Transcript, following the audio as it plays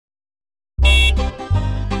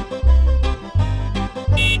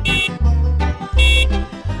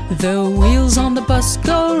The wheels on the bus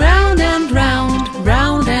go round and round,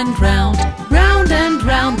 round and round, round and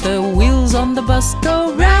round. The wheels on the bus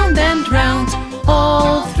go round and round,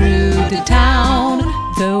 all through the town.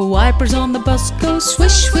 The wipers on the bus go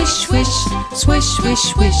swish, swish, swish, swish, swish,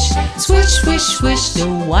 swish, swish, swish, swish. The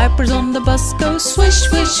wipers on the bus go swish,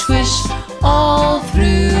 swish, swish, all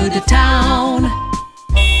through the town.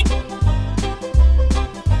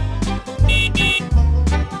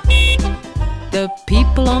 The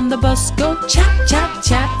people on the bus go chat, chat,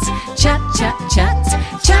 chat, chat, chat, chat,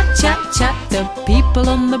 chat, chat, chat. The people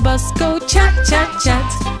on the bus go chat, chat, chat,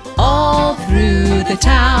 all through the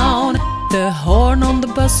town. The horn on the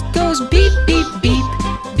bus goes beep, beep, beep,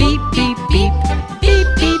 beep, beep, beep, beep,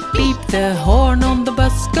 beep, beep. The horn on the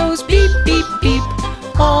bus goes beep, beep, beep,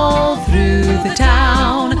 all through the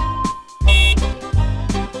town.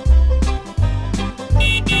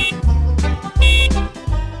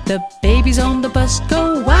 The babies on the bus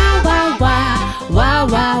go wow, wow, wow, wow,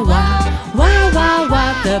 wow, wow, wow, wow,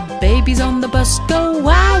 wow. The babies on the bus go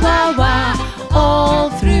wow, wow, wow, all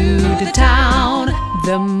through the town.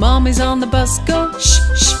 The mummies on the bus go shh,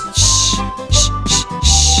 shh, shh, shh, shh,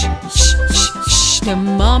 shh, shh, shh. The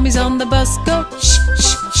mummies on the bus go shh,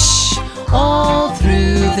 shh, shh, all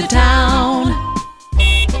through the town.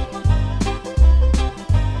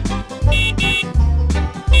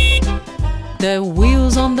 The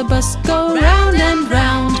wheels on the bus go round and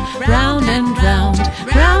round, round and round,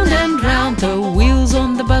 round and round. The wheels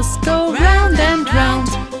on the bus go round and round,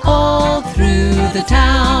 all through the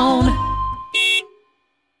town.